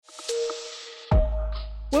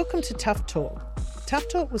Welcome to Tough Talk. Tough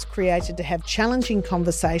Talk was created to have challenging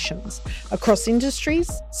conversations across industries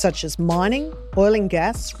such as mining, oil and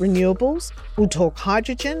gas, renewables. We'll talk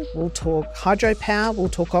hydrogen, we'll talk hydropower, we'll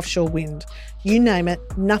talk offshore wind. You name it,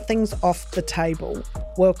 nothing's off the table.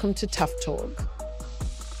 Welcome to Tough Talk.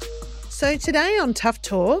 So today on Tough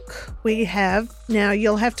Talk, we have, now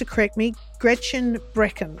you'll have to correct me, Greschen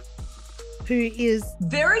Brecker, who is...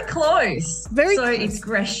 Very close. It's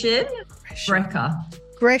Greschen Brecker.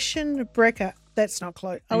 Greschen Brecker. That's not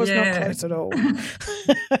close. I was not close at all.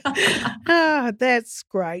 That's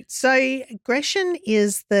great. So Greschen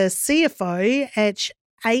is the CFO at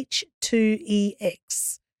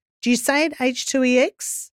H2EX. Do you say it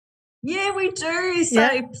H2EX? Yeah, we do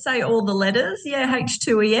say all the letters. Yeah,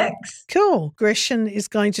 H2EX. Cool. Greschen is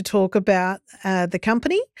going to talk about the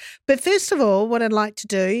company. But first of all, what I'd like to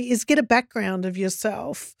do is get a background of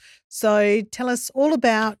yourself. So tell us all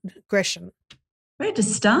about Greschen. Where to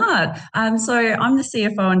start? So I'm the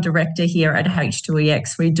CFO and director here at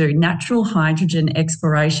H2EX. We do natural hydrogen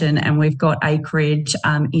exploration and we've got acreage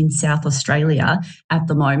in South Australia at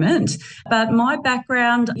the moment. But my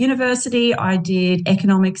background, university, I did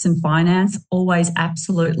economics and finance, always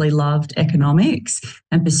absolutely loved economics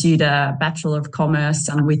and pursued a Bachelor of Commerce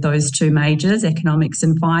with those two majors, economics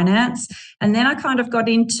and finance. And then I kind of got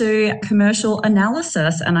into commercial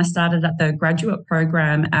analysis and I started at the graduate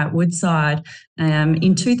program at Woodside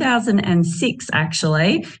in 2006,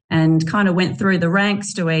 actually, and kind of went through the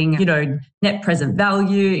ranks doing, net present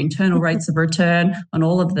value, internal rates of return on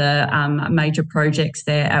all of the major projects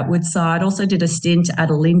there at Woodside. Also did a stint at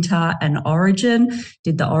Alinta and Origin,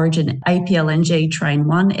 did the Origin APLNG Train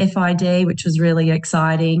 1 FID, which was really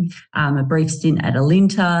exciting, a brief stint at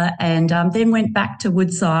Alinta, and then went back to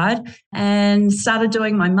Woodside and started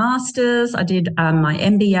doing my master's. I did my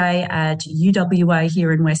MBA at UWA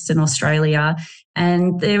here in Western Australia.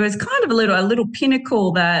 And there was kind of a little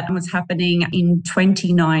pinnacle that was happening in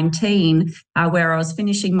 2019 where I was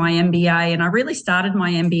finishing my MBA. And I really started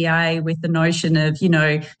my MBA with the notion of,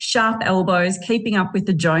 sharp elbows, keeping up with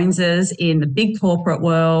the Joneses in the big corporate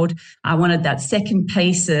world. I wanted that second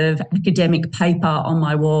piece of academic paper on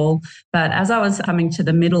my wall. But as I was coming to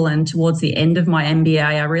the middle and towards the end of my MBA,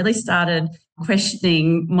 I really started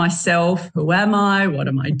questioning myself. Who am I? What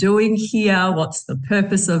am I doing here? What's the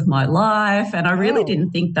purpose of my life? And I really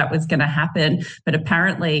didn't think that was going to happen, but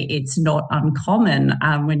apparently it's not uncommon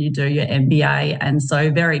when you do your MBA. And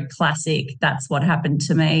so very classic, that's what happened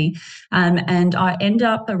to me. And I end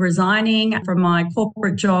up resigning from my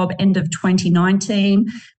corporate job end of 2019.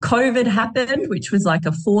 COVID happened, which was like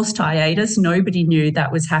a forced hiatus. Nobody knew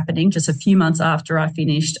that was happening. Just a few months after I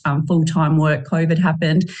finished full-time work, COVID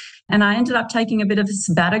happened. And I ended up taking a bit of a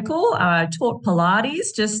sabbatical. I taught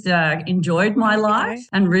Pilates, just enjoyed my life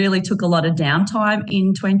and really took a lot of downtime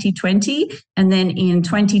in 2020. And then in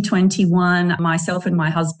 2021, myself and my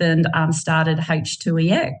husband started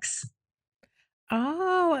H2EX.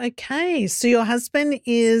 Oh, okay. So your husband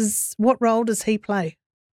what role does he play?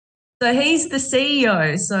 So he's the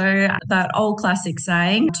CEO. So that old classic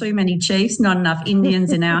saying, too many chiefs, not enough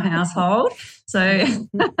Indians in our household. So,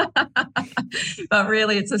 but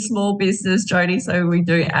really it's a small business, Jodie, so we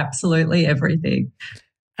do absolutely everything.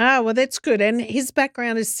 Well, that's good. And his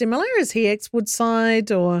background is similar? Is he ex-Woodside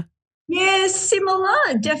or...? Yeah,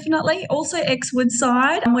 similar, definitely. Also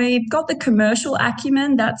ex-Woodside. And we've got the commercial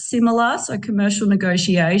acumen, that's similar, so commercial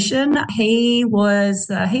negotiation. He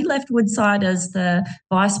left Woodside as the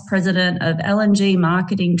Vice President of LNG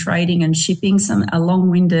Marketing, Trading and Shipping, a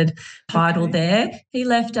long-winded title there. He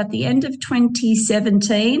left at the end of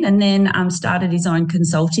 2017 and then started his own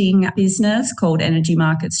consulting business called Energy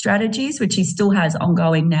Market Strategies, which he still has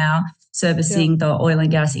ongoing now, servicing the oil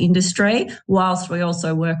and gas industry, whilst we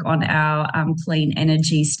also work on our clean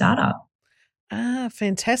energy startup.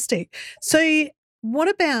 Fantastic. So what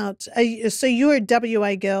about, so you're a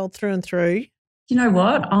WA girl through and through? You know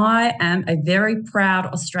what? I am a very proud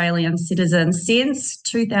Australian citizen since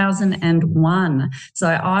 2001. So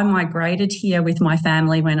I migrated here with my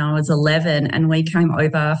family when I was 11 and we came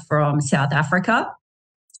over from South Africa.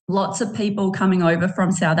 Lots of people coming over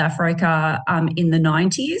from South Africa in the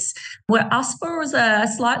 90s. Where us for was a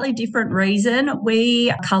slightly different reason.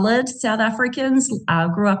 We coloured South Africans,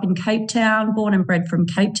 grew up in Cape Town, born and bred from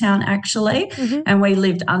Cape Town actually, and we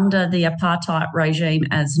lived under the apartheid regime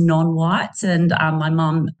as non-whites. And my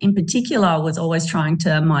mum in particular was always trying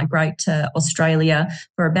to migrate to Australia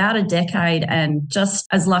for about a decade. And just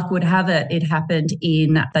as luck would have it, it happened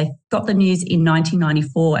they got the news in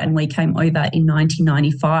 1994 and we came over in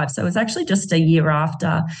 1995. 1975. So it was actually just a year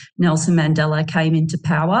after Nelson Mandela came into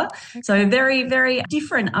power. Okay. So very, very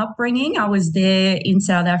different upbringing. I was there in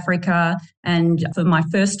South Africa, and for my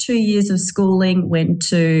first 2 years of schooling, went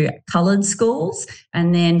to coloured schools.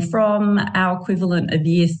 And then from our equivalent of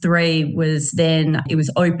year 3 it was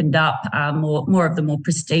opened up. More of the more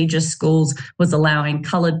prestigious schools was allowing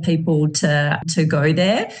coloured people to go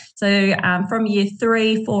there. So from year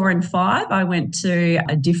 3, 4 and 5, I went to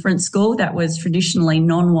a different school that was traditionally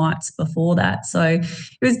non-whites before that. So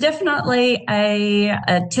it was definitely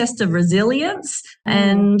a test of resilience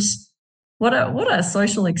and what a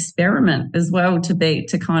social experiment as well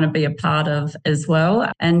to kind of be a part of as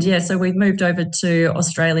well. And yeah, so we've moved over to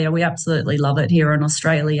Australia. We absolutely love it here in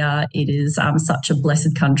Australia. It is such a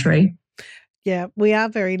blessed country. Yeah, we are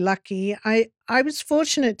very lucky. I was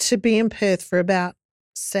fortunate to be in Perth for about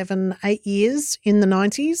 7-8 years in the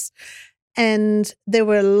 90s, and there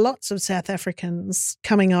were lots of South Africans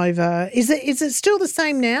coming over. Is it still the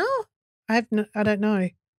same now? I don't know.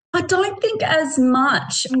 I don't think as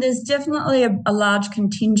much. There's definitely a large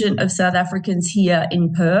contingent of South Africans here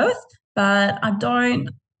in Perth, but I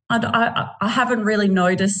haven't really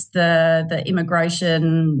noticed the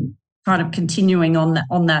immigration kind of continuing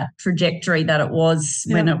on that trajectory that it was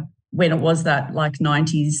when it was that like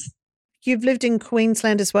 90s. You've lived in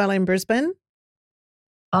Queensland as well, in Brisbane?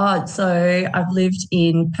 Oh, so I've lived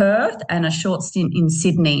in Perth and a short stint in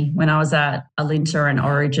Sydney when I was at Alinta and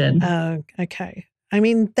Origin. Oh, okay. I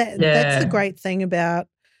mean, that's the great thing about,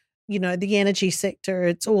 the energy sector.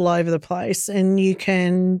 It's all over the place and you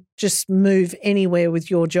can just move anywhere with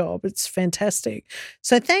your job. It's fantastic.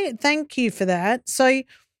 So thank you for that. So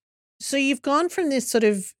you've gone from this sort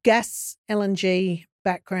of gas LNG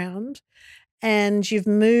background and you've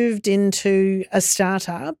moved into a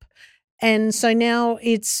startup, and so now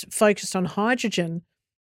it's focused on hydrogen.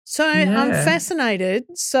 So I'm fascinated.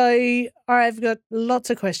 So I've got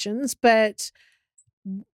lots of questions, but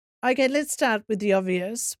okay, let's start with the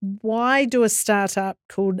obvious. Why do a startup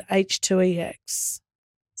called H2EX?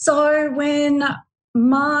 So when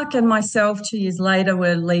Mark and myself 2 years later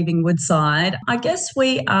were leaving Woodside, I guess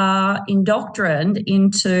we are indoctrined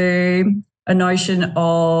into a notion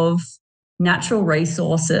of natural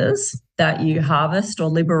resources that you harvest or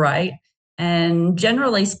liberate. And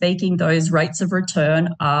generally speaking, those rates of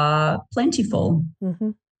return are plentiful. Mm-hmm.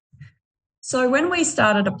 So when we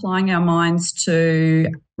started applying our minds to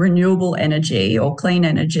renewable energy or clean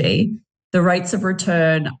energy, the rates of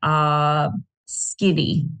return are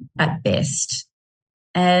skinny at best.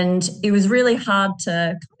 And it was really hard to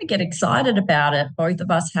kind of get excited about it. Both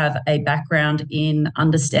of us have a background in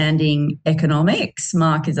understanding economics.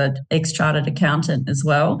 Mark is an ex-chartered accountant as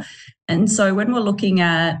well. And so when we're looking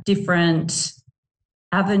at different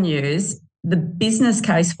avenues, the business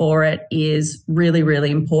case for it is really,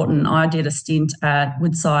 really important. I did a stint at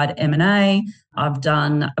Woodside M&A. I've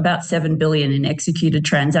done about $7 billion in executed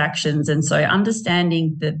transactions. And so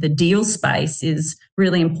understanding the deal space is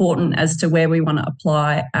really important as to where we want to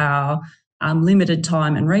apply our limited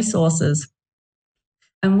time and resources.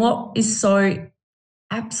 And what is so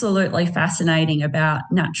absolutely fascinating about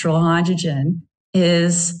natural hydrogen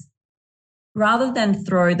is rather than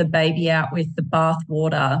throw the baby out with the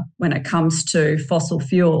bathwater when it comes to fossil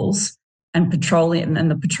fuels and petroleum and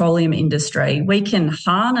the petroleum industry, we can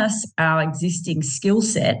harness our existing skill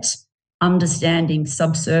set, understanding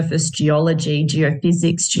subsurface geology,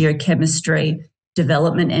 geophysics, geochemistry,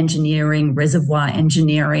 development engineering, reservoir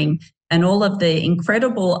engineering, and all of the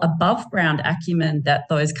incredible above-ground acumen that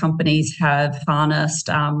those companies have harnessed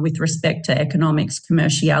with respect to economics,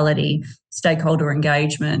 commerciality, stakeholder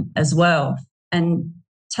engagement as well, and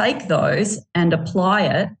take those and apply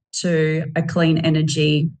it to a clean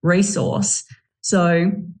energy resource.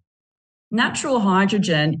 So natural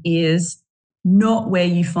hydrogen is not where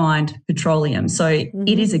you find petroleum. So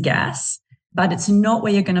it is a gas, but it's not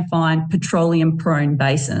where you're going to find petroleum-prone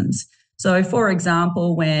basins. So, for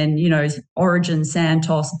example, when, Origin,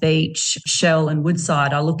 Santos, Beach, Shell and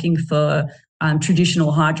Woodside are looking for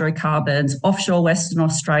traditional hydrocarbons offshore Western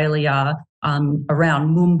Australia,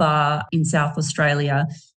 around Moomba in South Australia,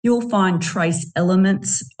 you'll find trace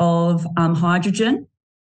elements of hydrogen.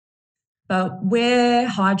 But where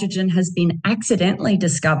hydrogen has been accidentally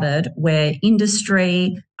discovered, where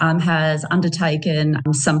industry has undertaken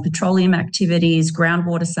some petroleum activities,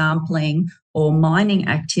 groundwater sampling or mining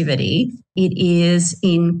activity, it is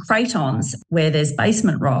in cratons where there's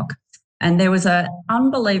basement rock. And there was an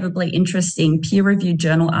unbelievably interesting peer-reviewed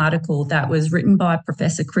journal article that was written by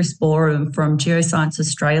Professor Chris Borum from Geoscience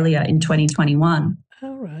Australia in 2021.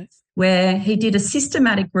 All right. Where he did a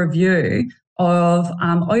systematic review of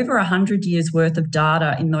over 100 years worth of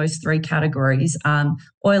data in those three categories,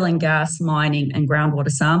 oil and gas, mining and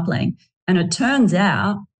groundwater sampling. And it turns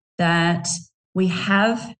out that we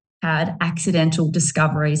have had accidental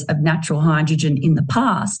discoveries of natural hydrogen in the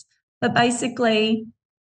past, but basically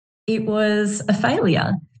it was a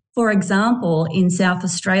failure. For example, in South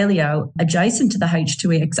Australia, adjacent to the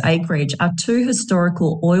H2EX acreage, are two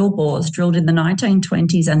historical oil bores drilled in the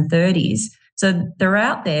 1920s and 30s. So they're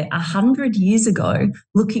out there 100 years ago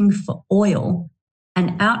looking for oil,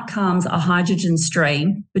 and out comes a hydrogen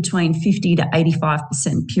stream between 50 to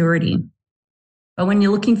 85% purity. But when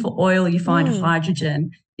you're looking for oil, you find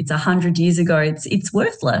hydrogen. It's 100 years ago. It's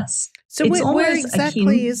worthless. So it's where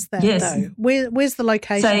exactly is that, though? Where's the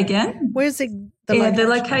location? Say again? Where's it? The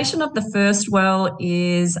location of the first well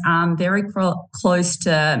is very close to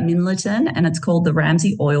Minlaton, and it's called the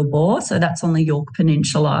Ramsay Oil Bore. So that's on the Yorke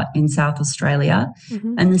Peninsula in South Australia.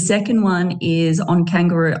 Mm-hmm. And the second one is on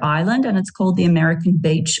Kangaroo Island, and it's called the American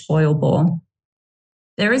Beach Oil Bore.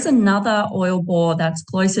 There is another oil bore that's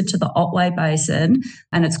closer to the Otway Basin,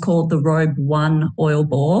 and it's called the Robe 1 oil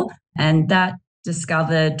bore, and that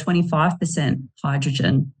discovered 25%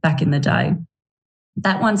 hydrogen back in the day.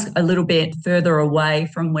 That one's a little bit further away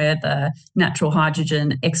from where the natural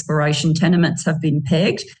hydrogen exploration tenements have been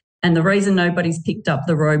pegged. And the reason nobody's picked up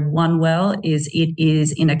the Robe 1 well is it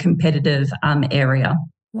is in a competitive area.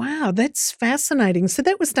 Wow, that's fascinating. So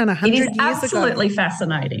that was done 100 years ago. It is absolutely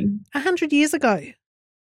fascinating. 100 years ago.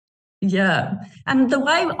 Yeah. And the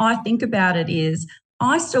way I think about it is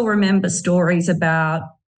I still remember stories about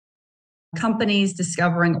companies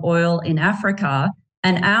discovering oil in Africa,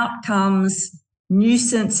 and out comes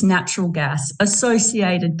nuisance natural gas,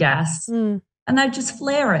 associated gas, and they just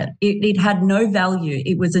flare it. It had no value.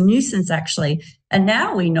 It was a nuisance, actually. And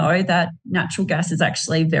now we know that natural gas is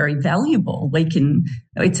actually very valuable.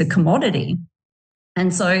 It's a commodity.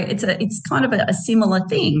 And so it's kind of a similar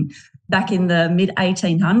thing. Back in the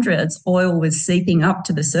mid-1800s, oil was seeping up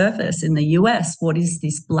to the surface in the US. What is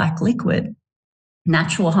this black liquid?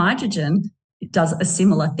 Natural hydrogen, it does a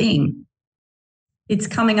similar thing. It's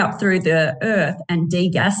coming up through the earth and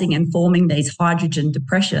degassing and forming these hydrogen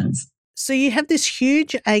depressions. So you have this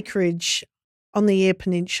huge acreage on the Eyre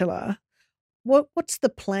Peninsula. What's the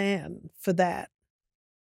plan for that?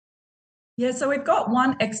 Yeah, so we've got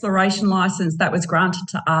one exploration licence that was granted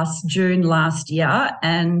to us June last year,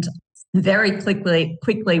 and very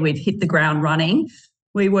quickly we've hit the ground running.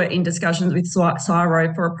 We were in discussions with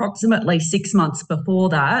CSIRO for approximately 6 months before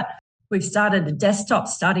that. We've started a desktop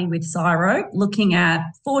study with CSIRO looking at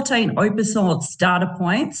 14 open source data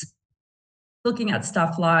points, looking at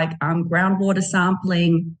stuff like groundwater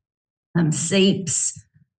sampling, seeps,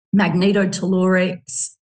 magnetotellurics,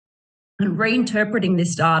 and reinterpreting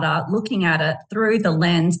this data, looking at it through the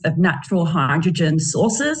lens of natural hydrogen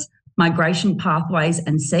sources, migration pathways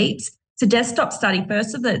and seeps. It's a desktop study,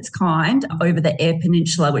 first of its kind, over the Eyre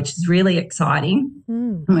Peninsula, which is really exciting.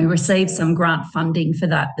 And we received some grant funding for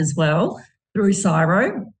that as well through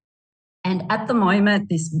CSIRO. And at the moment,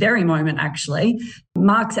 this very moment actually,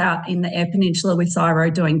 Mark's out in the Eyre Peninsula with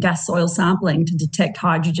CSIRO doing gas soil sampling to detect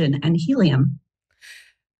hydrogen and helium.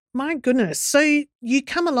 My goodness. So you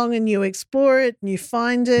come along and you explore it and you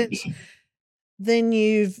find it. Then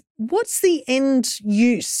what's the end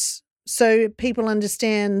use? So people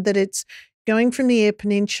understand that it's going from the Eyre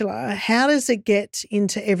Peninsula. How does it get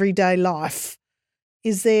into everyday life?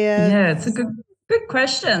 Is there... Yeah, it's a good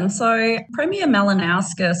question. So Premier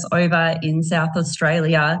Malinauskas over in South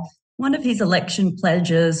Australia, one of his election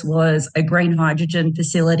pledges was a green hydrogen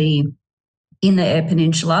facility in the Eyre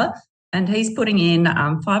Peninsula. And he's putting in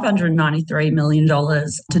 $593 million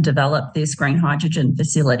to develop this green hydrogen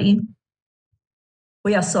facility.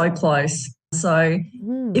 We are so close. So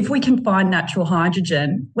if we can find natural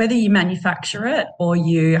hydrogen, whether you manufacture it or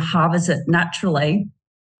you harvest it naturally,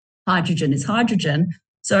 hydrogen is hydrogen.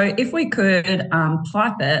 So if we could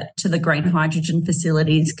pipe it to the green hydrogen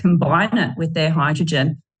facilities, combine it with their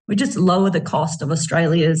hydrogen, we just lower the cost of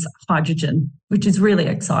Australia's hydrogen, which is really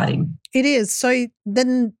exciting. It is. So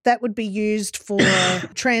then that would be used for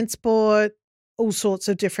transport, all sorts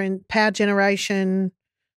of different power generation.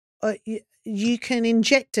 You can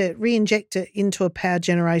re-inject it into a power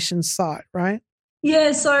generation site, right?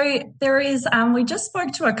 Yeah, so there is, we just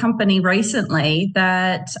spoke to a company recently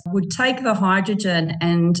that would take the hydrogen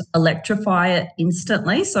and electrify it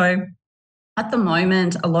instantly. So at the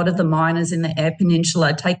moment, a lot of the miners in the Eyre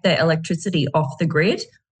Peninsula take their electricity off the grid.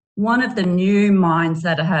 One of the new mines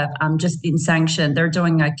that have just been sanctioned, they're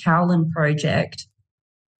doing a Cowlin project.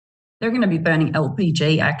 They're going to be burning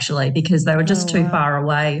LPG actually because they were just too far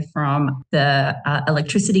away from the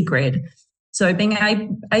electricity grid. So being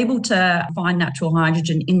able to find natural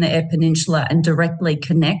hydrogen in the Eyre Peninsula and directly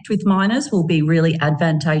connect with miners will be really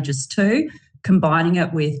advantageous too. Combining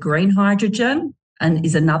it with green hydrogen and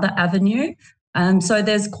is another avenue. So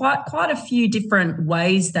there's quite a few different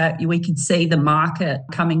ways that we could see the market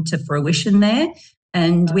coming to fruition there.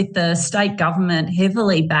 And with the state government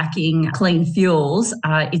heavily backing clean fuels,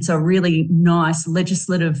 it's a really nice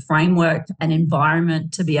legislative framework and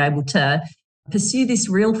environment to be able to pursue this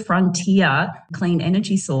real frontier clean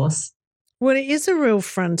energy source. Well, it is a real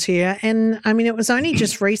frontier. And I mean, it was only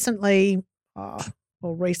just recently,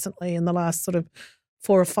 recently in the last sort of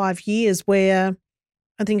 4 or 5 years where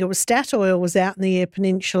I think it was Statoil was out in the Eyre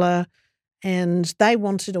Peninsula and they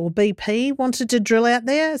wanted, or BP wanted to drill out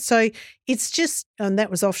there. So it's just, and that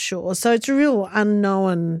was offshore. So it's a real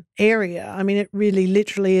unknown area. I mean, it really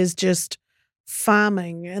literally is just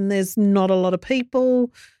farming and there's not a lot of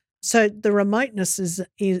people. So the remoteness is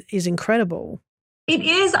incredible. It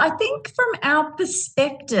is. I think from our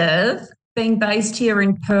perspective, being based here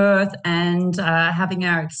in Perth and having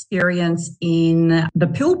our experience in the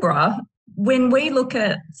Pilbara, when we look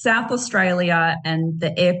at South Australia and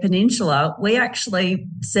the Eyre Peninsula, we actually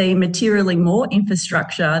see materially more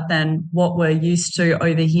infrastructure than what we're used to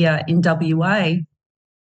over here in WA.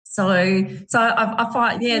 So I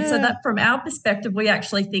find, so that from our perspective, we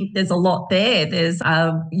actually think there's a lot there. There's,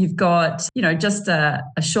 you've got, just a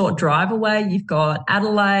short drive away, you've got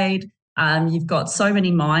Adelaide, you've got so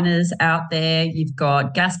many miners out there, you've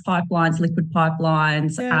got gas pipelines, liquid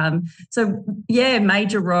pipelines.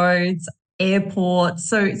 Major roads, airports.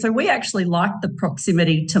 So we actually like the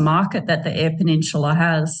proximity to market that the Eyre Peninsula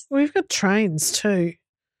has. We've got trains too.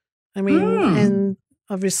 I mean, and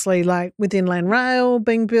obviously, like with inland rail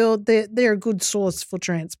being built, they're a good source for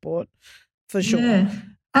transport, for sure. Yeah.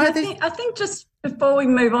 I think just before we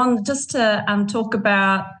move on, just to talk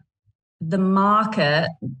about the market,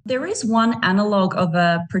 there is one analogue of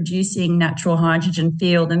a producing natural hydrogen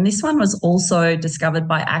field, and this one was also discovered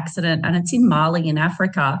by accident, and it's in Mali in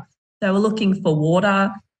Africa. They were looking for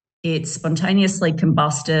water. It spontaneously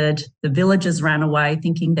combusted. The villagers ran away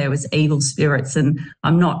thinking there was evil spirits, and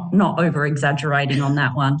I'm not over-exaggerating on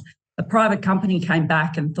that one. A private company came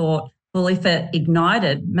back and thought, well, if it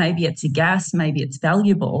ignited, maybe it's a gas, maybe it's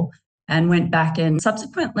valuable, and went back and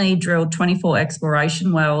subsequently drilled 24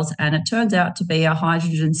 exploration wells, and it turns out to be a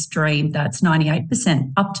hydrogen stream that's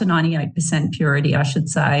 98%, up to 98% purity, I should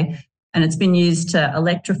say. And it's been used to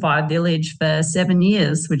electrify a village for 7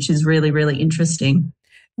 years, which is really, really interesting.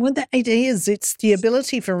 Well, it is. It's the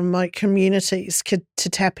ability for remote communities to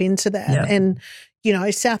tap into that. Yeah. And,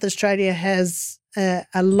 South Australia has a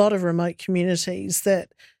lot of remote communities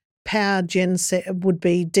that power genset would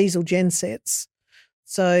be diesel gensets.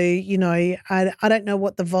 So, I don't know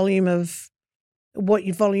what volume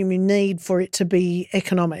you need for it to be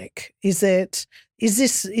economic. Is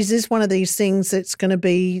this one of these things that's going to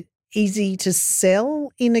be easy to sell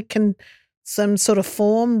in some sort of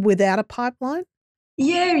form without a pipeline?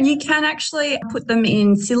 Yeah, you can actually put them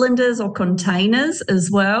in cylinders or containers as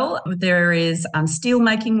well. There is steel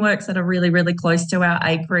making works that are really, really close to our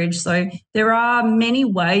acreage. So there are many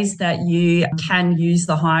ways that you can use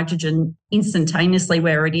the hydrogen instantaneously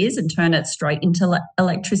where it is and turn it straight into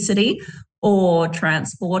electricity or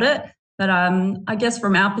transport it. But I guess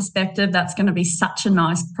from our perspective, that's going to be such a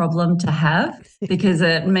nice problem to have because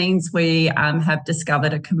it means we have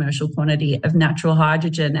discovered a commercial quantity of natural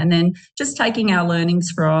hydrogen. And then just taking our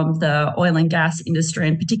learnings from the oil and gas industry,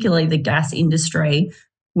 and particularly the gas industry,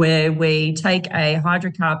 where we take a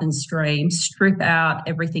hydrocarbon stream, strip out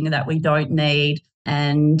everything that we don't need,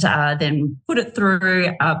 and then put it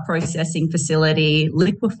through a processing facility,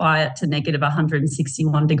 liquefy it to negative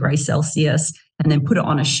 161 degrees Celsius, and then put it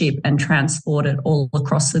on a ship and transport it all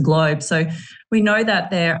across the globe. So we know that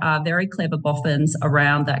there are very clever boffins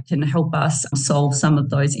around that can help us solve some of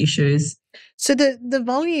those issues. So the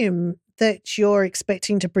volume that you're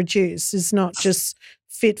expecting to produce is not just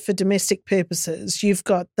fit for domestic purposes. You've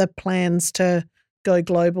got the plans to go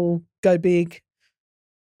global, go big.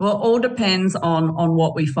 Well, it all depends on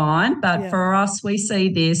what we find. But for us, we see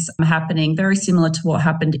this happening very similar to what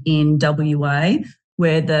happened in WA,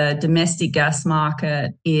 where the domestic gas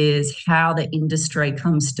market is how the industry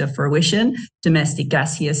comes to fruition. Domestic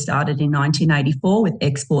gas here started in 1984 with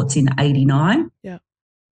exports in 89. Yeah.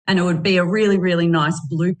 And it would be a really, really nice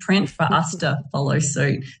blueprint for us to follow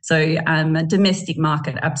suit. So a domestic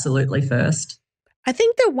market absolutely first. I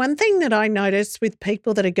think the one thing that I notice with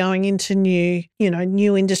people that are going into new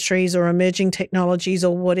industries or emerging technologies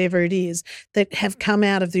or whatever it is that have come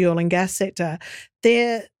out of the oil and gas sector,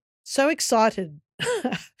 they're so excited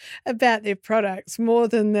about their products more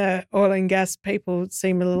than the oil and gas people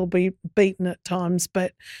seem a little bit beaten at times.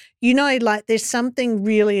 But, like there's something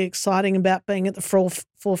really exciting about being at the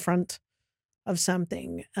forefront of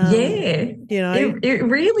something. Yeah, it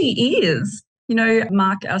really is.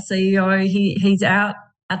 Mark, our CEO, he's out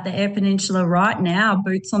at the Eyre Peninsula right now,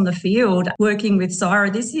 boots on the field, working with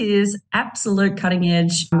CSIRO. This is absolute cutting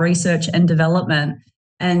edge research and development.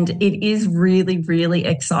 And it is really, really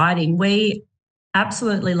exciting. We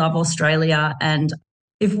absolutely love Australia. And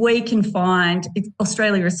if we can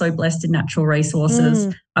Australia is so blessed in natural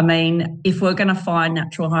resources. I mean, if we're going to find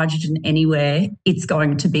natural hydrogen anywhere, it's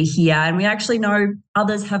going to be here. And we actually know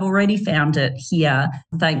others have already found it here,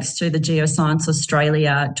 thanks to the Geoscience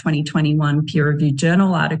Australia 2021 peer-reviewed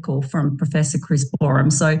journal article from Professor Chris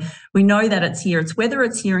Borum. So we know that it's here. It's whether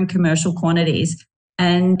it's here in commercial quantities.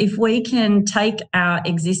 And if we can take our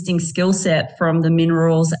existing skill set from the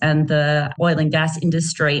minerals and the oil and gas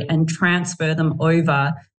industry and transfer them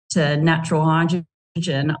over to natural hydrogen,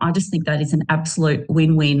 I just think that is an absolute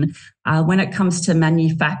win-win. When it comes to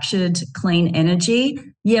manufactured clean energy,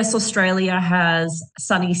 yes, Australia has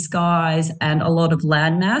sunny skies and a lot of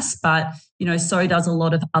land mass, but so does a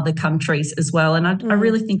lot of other countries as well. And I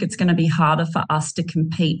really think it's going to be harder for us to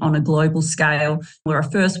compete on a global scale. We're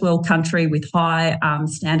a first world country with high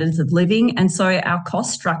standards of living. And so our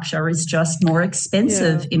cost structure is just more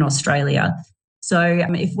expensive in Australia. So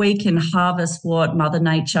if we can harvest what Mother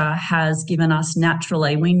Nature has given us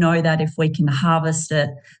naturally, we know that if we can harvest it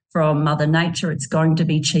from Mother Nature, it's going to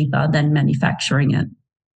be cheaper than manufacturing it.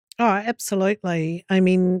 Oh, absolutely. I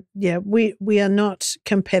mean, we are not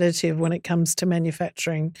competitive when it comes to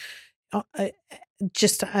manufacturing.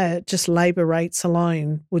 Just labour rates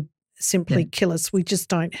alone would simply kill us. We just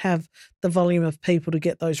don't have the volume of people to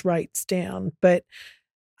get those rates down. But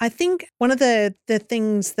I think one of the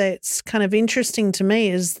things that's kind of interesting to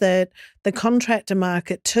me is that the contractor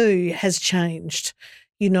market too has changed.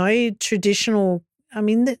 Traditional,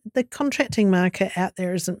 the contracting market out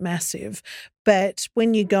there isn't massive, but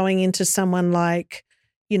when you're going into someone like,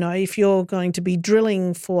 if you're going to be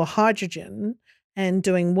drilling for hydrogen and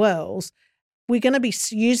doing wells, we're going to be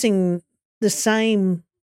using the same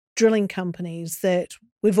drilling companies that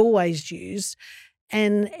we've always used,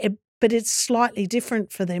 but it's slightly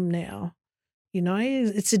different for them now.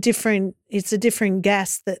 It's a different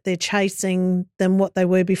gas that they're chasing than what they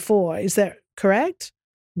were before. Is that correct?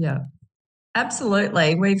 Yeah.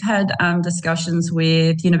 Absolutely. We've had discussions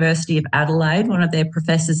with University of Adelaide, one of their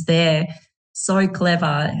professors there, so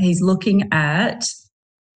clever. He's looking at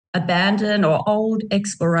abandoned or old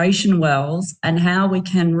exploration wells and how we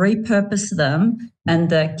can repurpose them and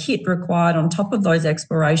the kit required on top of those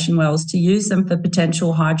exploration wells to use them for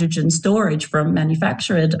potential hydrogen storage from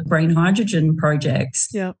manufactured green hydrogen projects.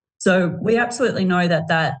 Yeah. So we absolutely know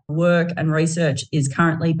that work and research is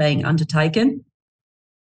currently being undertaken.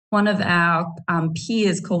 One of our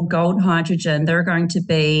peers called Gold Hydrogen, they're going to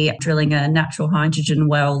be drilling a natural hydrogen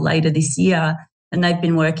well later this year, and they've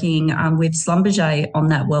been working with Schlumberger on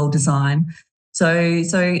that well design. So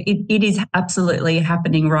it is absolutely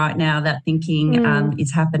happening right now. That thinking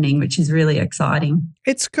is happening, which is really exciting.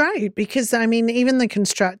 It's great because, even the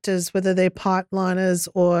constructors, whether they're pipeliners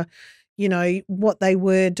or what they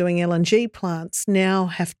were doing LNG plants, now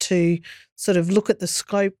have to sort of look at the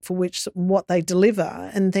scope for what they deliver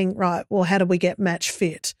and think, right, well, how do we get match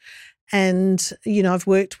fit? And, I've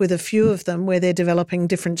worked with a few of them where they're developing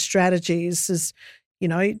different strategies.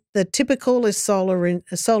 The typical is solar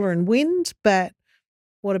and wind, but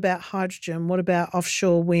what about hydrogen? What about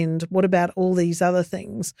offshore wind? What about all these other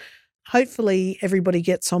things? Hopefully everybody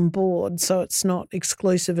gets on board so it's not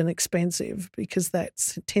exclusive and expensive, because that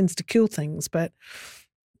tends to kill things. But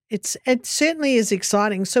it certainly is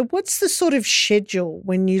exciting. So what's the sort of schedule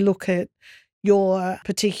when you look at your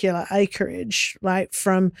particular acreage, right,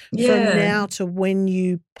 from now to when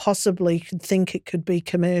you possibly could think it could be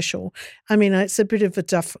commercial? It's a bit of a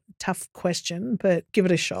tough question, but give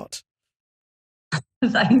it a shot.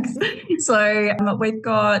 Thanks. So we've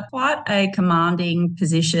got quite a commanding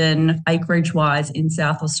position acreage-wise in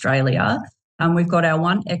South Australia. We've got our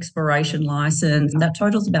one exploration licence. That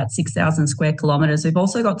totals about 6,000 square kilometres. We've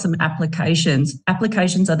also got some applications.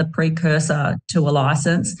 Applications are the precursor to a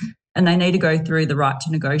licence, and they need to go through the right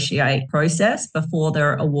to negotiate process before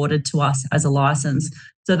they're awarded to us as a licence.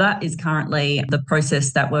 So that is currently the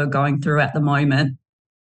process that we're going through at the moment.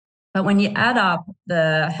 But when you add up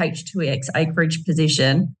the H2X acreage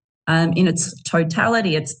position, in its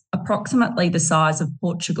totality, it's approximately the size of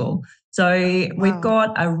Portugal. So we've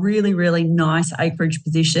got a really, really nice acreage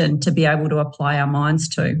position to be able to apply our mines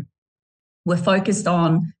to. We're focused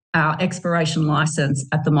on our exploration license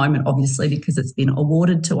at the moment, obviously, because it's been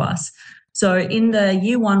awarded to us. So in the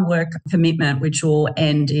year one work commitment, which will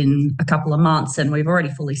end in a couple of months, and we've already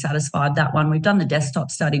fully satisfied that one, we've done the desktop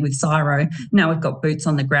study with CSIRO. Now we've got boots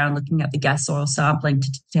on the ground looking at the gas oil sampling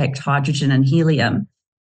to detect hydrogen and helium.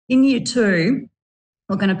 In year two,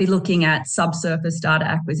 we're going to be looking at subsurface data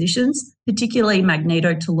acquisitions, particularly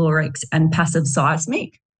magnetotellurics and passive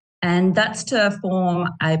seismic. And that's to form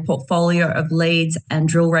a portfolio of leads and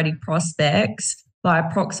drill-ready prospects by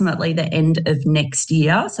approximately the end of next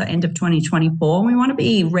year, so end of 2024. We want to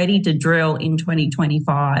be ready to drill in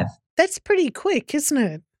 2025. That's pretty quick, isn't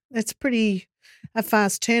it? That's a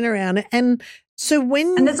fast turnaround. And so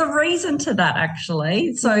and there's a reason to that,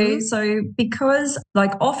 actually. So because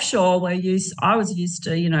like offshore, I was used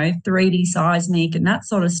to 3D seismic and that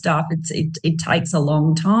sort of stuff. It takes a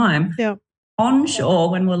long time. Yeah.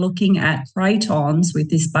 Onshore, when we're looking at cratons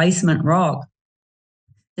with this basement rock,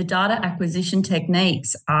 the data acquisition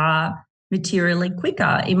techniques are materially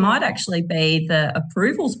quicker. It might actually be the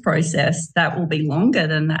approvals process that will be longer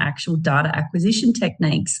than the actual data acquisition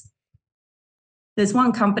techniques. There's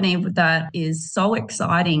one company that is so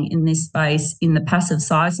exciting in this space, in the passive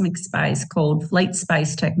seismic space, called Fleet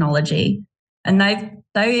Space Technology. And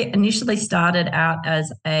they initially started out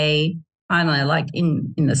as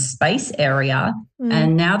in the space area,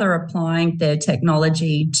 and now they're applying their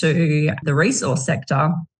technology to the resource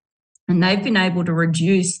sector. And they've been able to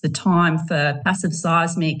reduce the time for passive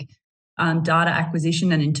seismic data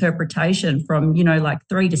acquisition and interpretation from,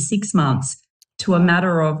 3 to 6 months to a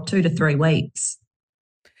matter of 2 to 3 weeks.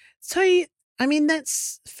 So, I mean,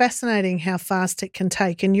 that's fascinating how fast it can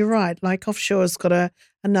take. And you're right, like offshore's got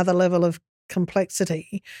another level of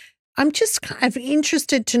complexity. I'm just kind of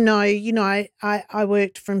interested to know, I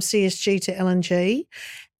worked from CSG to LNG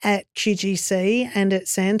at QGC and at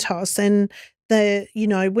Santos, and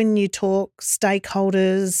when you talk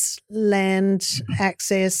stakeholders, land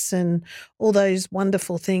access and all those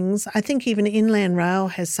wonderful things, I think even Inland Rail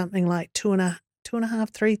has something like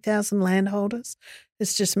 2,500, 3,000 landholders.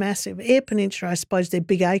 It's just massive. Eyre Peninsula, I suppose they're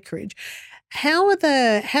big acreage.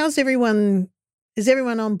 Is everyone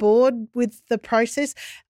on board with the process?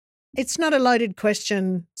 It's not a loaded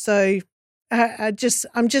question, so I'm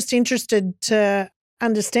just interested to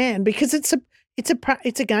understand, because it's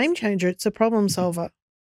a game changer. It's a problem solver.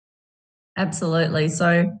 Absolutely.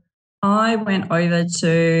 So I went over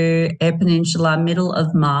to Eyre Peninsula middle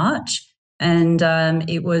of March, and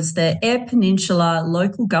it was the Eyre Peninsula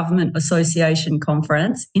Local Government Association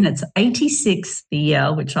Conference in its 86th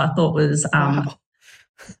year, which I thought was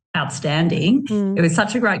outstanding. It was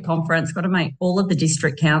such a great conference. Got to meet all of the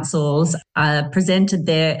district councils presented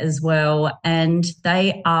there as well, and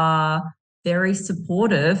they are very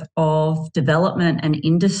supportive of development and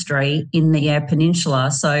industry in the Eyre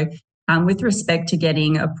Peninsula. So with respect to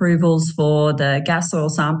getting approvals for the gas oil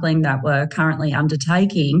sampling that we're currently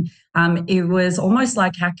undertaking, it was almost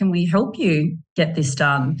like, how can we help you get this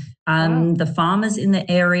done? The farmers in the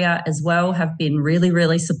area as well have been really,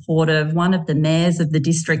 really supportive. One of the mayors of the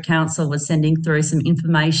district council was sending through some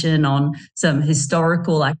information on some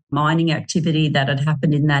historical mining activity that had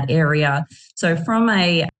happened in that area. So from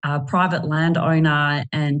a private landowner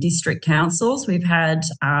and district councils, we've had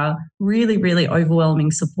really, really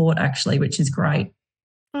overwhelming support actually, which is great.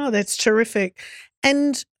 Oh, that's terrific.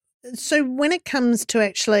 And so when it comes to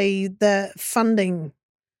actually the funding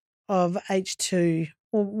of H2,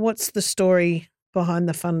 what's the story behind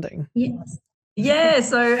the funding? Yes. Yeah,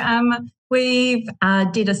 so we've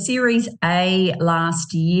did a Series A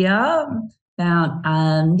last year, about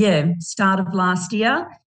start of last year.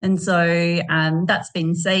 And so that's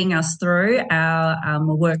been seeing us through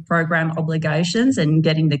our work program obligations and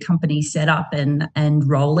getting the company set up and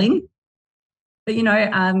rolling. But,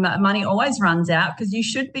 money always runs out, because you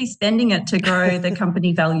should be spending it to grow the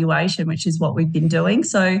company valuation, which is what we've been doing.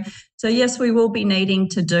 So yes, we will be needing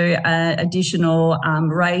to do additional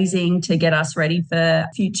raising to get us ready for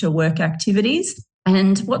future work activities.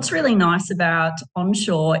 And what's really nice about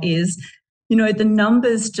onshore is, the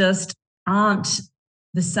numbers just aren't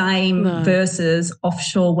the same versus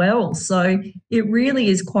offshore wells. So it really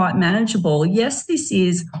is quite manageable. Yes, this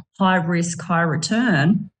is high risk, high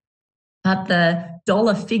return, but the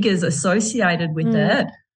dollar figures associated with it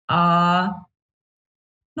are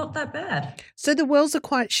not that bad. So the wells are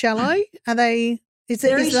quite shallow. Are they? Is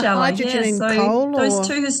Very the shallow, hydrogen in so coal? Those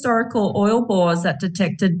two historical oil bores that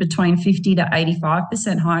detected between 50 to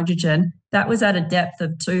 85% hydrogen, that was at a depth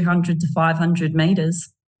of 200 to 500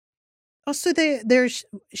 metres. Oh, so they're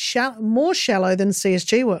more shallow than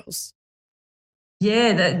CSG wells.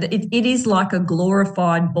 Yeah, it is like a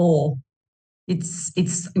glorified bore.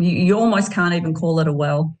 It's you almost can't even call it a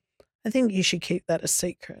well. I think you should keep that a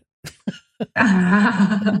secret.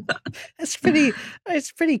 Yeah. It's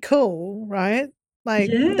pretty cool, right? Like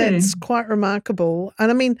that's quite remarkable.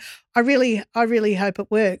 And I mean, I really hope it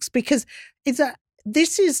works because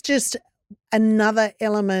this is just another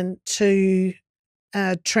element to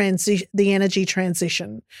the energy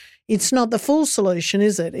transition. It's not the full solution,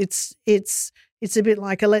 is it? It's a bit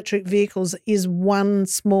like electric vehicles is one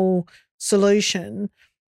small solution.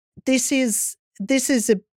 This is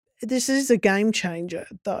a game changer,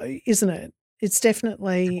 though, isn't it? It's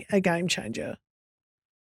definitely a game changer.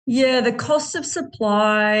 Yeah, the cost of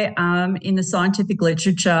supply in the scientific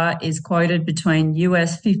literature is quoted between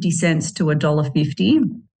US 50 cents to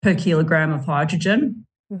 $1.50 per kilogram of hydrogen.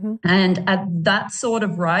 Mm-hmm. And at that sort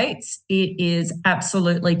of rates, it is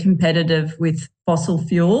absolutely competitive with fossil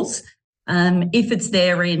fuels if it's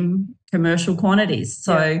there in commercial quantities.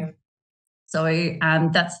 So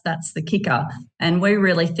that's the kicker. And we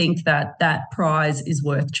really think that prize is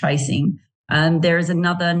worth chasing. There is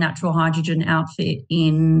another natural hydrogen outfit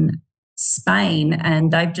in Spain,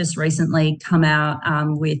 and they've just recently come out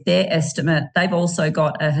with their estimate. They've also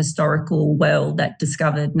got a historical well that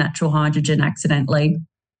discovered natural hydrogen accidentally.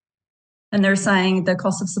 And they're saying the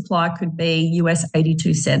cost of supply could be US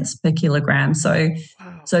 82 cents per kilogram. So,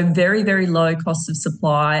 wow. So very, very low cost of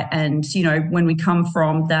supply. And, when we come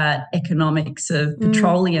from that economics of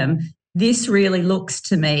petroleum, this really looks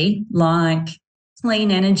to me like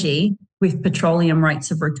clean energy with petroleum rates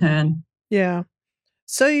of return. Yeah.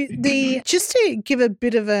 So just to give a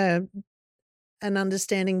bit of an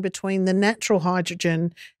understanding between the natural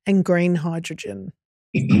hydrogen and green hydrogen.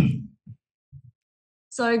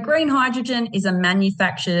 So green hydrogen is a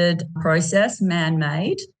manufactured process,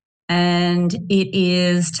 man-made, and it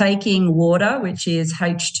is taking water, which is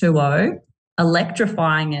H2O,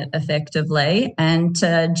 electrifying it effectively, and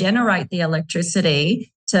to generate the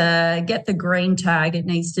electricity, to get the green tag, it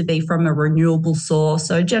needs to be from a renewable source.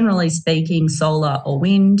 So generally speaking, solar or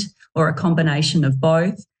wind or a combination of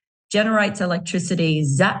both. Generates electricity,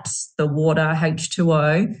 zaps the water,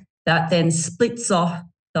 H2O, that then splits off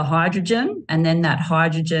the hydrogen, and then that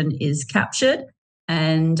hydrogen is captured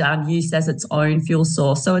and used as its own fuel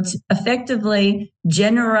source. So it's effectively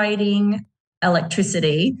generating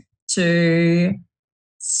electricity to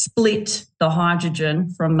split the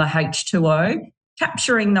hydrogen from the H2O,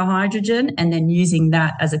 capturing the hydrogen and then using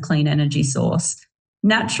that as a clean energy source.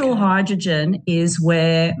 Natural hydrogen is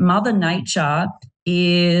where Mother Nature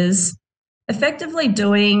is effectively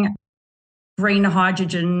doing green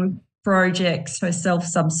hydrogen projects herself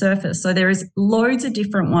subsurface. So there is loads of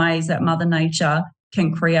different ways that Mother Nature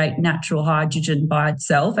can create natural hydrogen by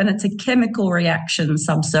itself, and it's a chemical reaction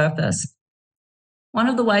subsurface. One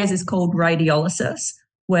of the ways is called radiolysis,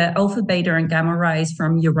 where alpha, beta, and gamma rays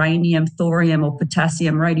from uranium, thorium, or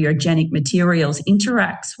potassium radiogenic materials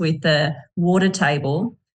interacts with the water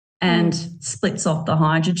table and splits off the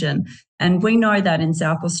hydrogen. And we know that in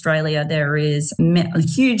South Australia there is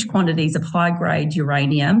huge quantities of high-grade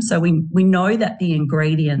uranium. So we know that the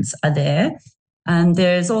ingredients are there. And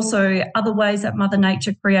there's also other ways that Mother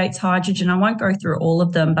Nature creates hydrogen. I won't go through all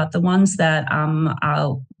of them, but the ones that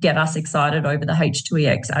get us excited over the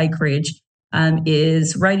H2EX acreage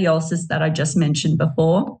is radiolysis that I just mentioned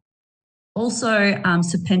before. Also,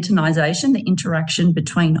 serpentinization, the interaction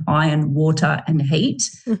between iron, water, and heat.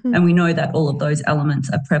 Mm-hmm. And we know that all of those elements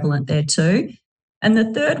are prevalent there too. And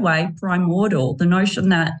the third way, primordial, the notion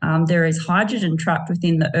that there is hydrogen trapped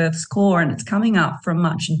within the Earth's core and it's coming up from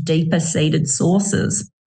much deeper seated sources.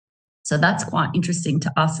 So that's quite interesting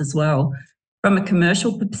to us as well. From a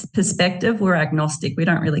commercial perspective, we're agnostic. We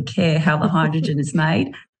don't really care how the hydrogen is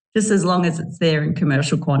made, just as long as it's there in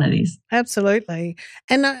commercial quantities. Absolutely.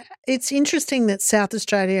 And it's interesting that South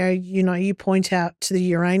Australia, you point out to the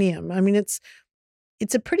uranium. I mean, it's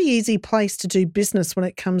a pretty easy place to do business when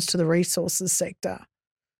it comes to the resources sector.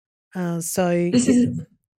 Sorry,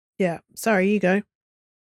 you go.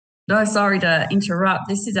 No, sorry to interrupt.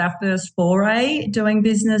 This is our first foray doing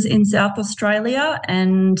business in South Australia,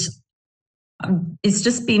 and it's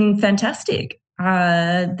just been fantastic.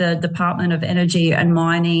 The Department of Energy and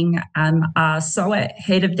Mining are so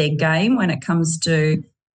ahead of their game when it comes to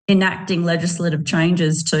enacting legislative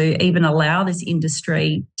changes to even allow this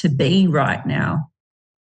industry to be right now.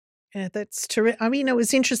 Yeah, that's terrific. I mean, it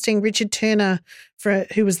was interesting. Richard Turner,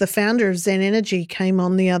 who was the founder of Zen Energy, came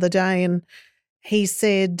on the other day and he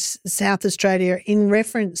said South Australia, in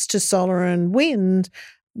reference to solar and wind,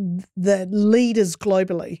 the leaders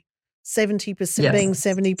globally, 70% being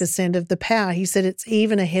 70% of the power. He said it's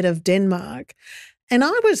even ahead of Denmark. And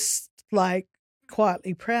I was like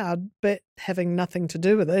quietly proud, but having nothing to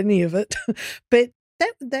do with any of it. But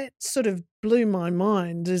that sort of blew my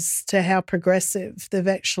mind as to how progressive they've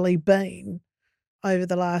actually been over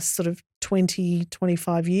the last sort of 20,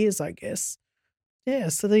 25 years, I guess. Yeah,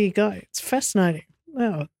 so there you go. It's fascinating.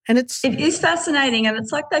 Wow. And It is fascinating, and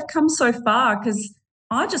it's like they've come so far, because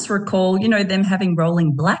I just recall, them having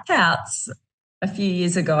rolling blackouts a few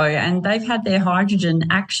years ago, and they've had their hydrogen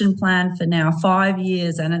action plan for now 5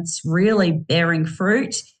 years, and it's really bearing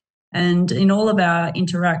fruit. And in all of our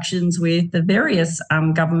interactions with the various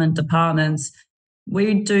government departments,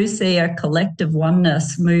 we do see a collective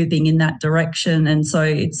oneness moving in that direction. And so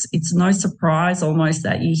it's no surprise almost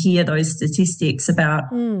that you hear those statistics about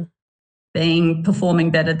performing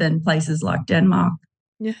better than places like Denmark.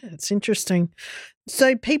 Yeah, it's interesting.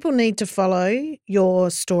 So people need to follow your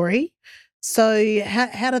story. So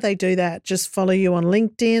how do they do that? Just follow you on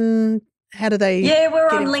LinkedIn? How do they? Yeah, we're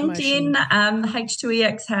on LinkedIn.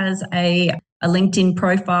 H2EX has a LinkedIn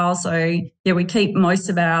profile. So yeah, we keep most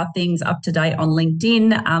of our things up to date on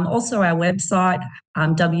LinkedIn. Also our website,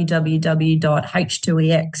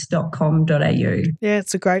 www.h2ex.com.au. Yeah,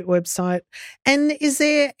 it's a great website. And is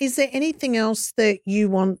there anything else that you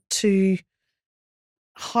want to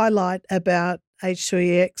highlight about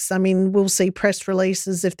H2EX? I mean, we'll see press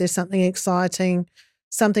releases if there's something exciting.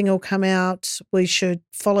 Something will come out. We should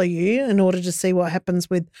follow you in order to see what happens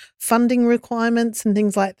with funding requirements and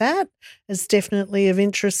things like that. It's definitely of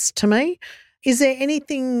interest to me. Is there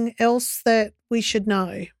anything else that we should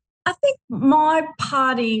know? I think my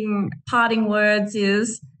parting words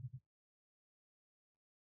is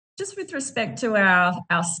just with respect to our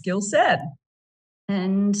skill set.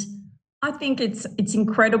 And I think it's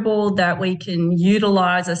incredible that we can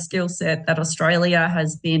utilise a skill set that Australia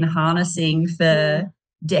has been harnessing for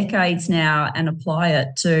decades now and apply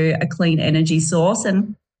it to a clean energy source.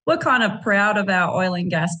 And we're kind of proud of our oil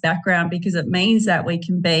and gas background, because it means that we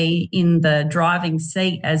can be in the driving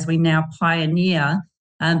seat as we now pioneer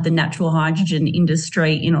the natural hydrogen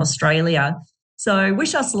industry in Australia. So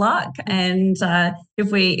wish us luck, and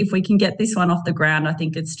if we can get this one off the ground, I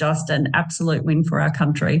think it's just an absolute win for our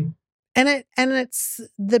country. And it's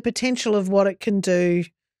the potential of what it can do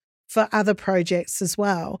for other projects as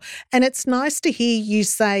well. And it's nice to hear you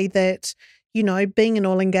say that, being an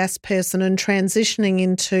oil and gas person and transitioning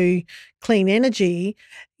into clean energy,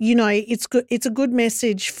 it's good. It's a good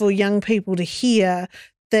message for young people to hear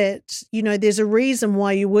that, there's a reason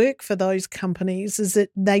why you work for those companies, is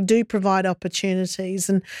that they do provide opportunities.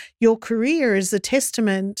 And your career is a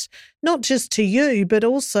testament not just to you, but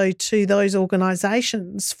also to those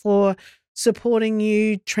organisations for supporting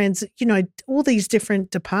you, all these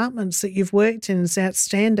different departments that you've worked in is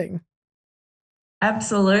outstanding.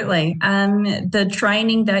 Absolutely. The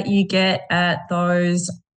training that you get at those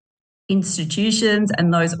institutions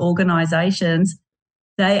and those organisations,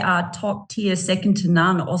 they are top tier, second to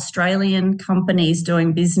none. Australian companies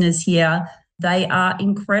doing business here, they are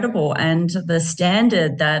incredible. And the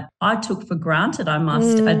standard that I took for granted, I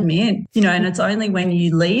must admit, and it's only when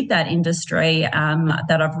you leave that industry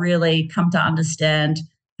that I've really come to understand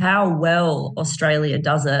how well Australia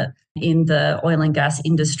does it in the oil and gas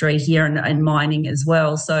industry here and mining as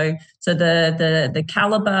well. So the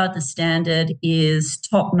caliber, the standard is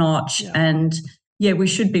top notch. Yeah. And yeah, we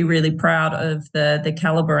should be really proud of the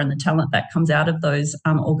caliber and the talent that comes out of those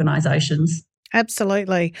organisations.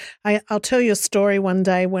 Absolutely. I'll tell you a story one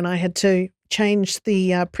day when I had to change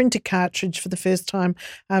the printer cartridge for the first time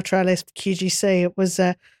after I left QGC. It was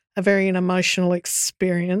a very emotional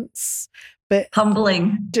experience. But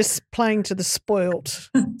humbling. Just playing to the spoiled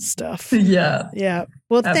stuff. Yeah. Yeah.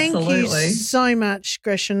 Well, absolutely. Thank you so much,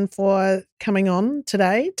 Greschen, for coming on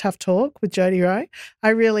today, Tough Talk with Jodie Rowe. I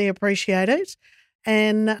really appreciate it.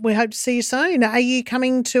 And we hope to see you soon. Are you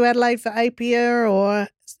coming to Adelaide for APIA or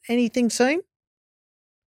anything soon?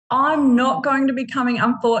 I'm not going to be coming,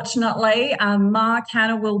 unfortunately. Mark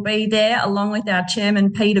Hanna will be there along with our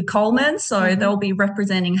chairman, Peter Coleman. So they'll be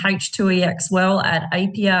representing H2EX well at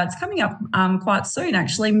APIA. It's coming up quite soon,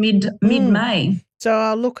 actually, mid-May. So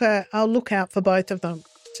I'll look out for both of them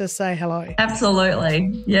to say hello.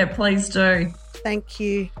 Absolutely. Yeah, please do. Thank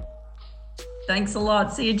you. Thanks a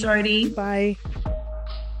lot. See you, Jodie. Bye.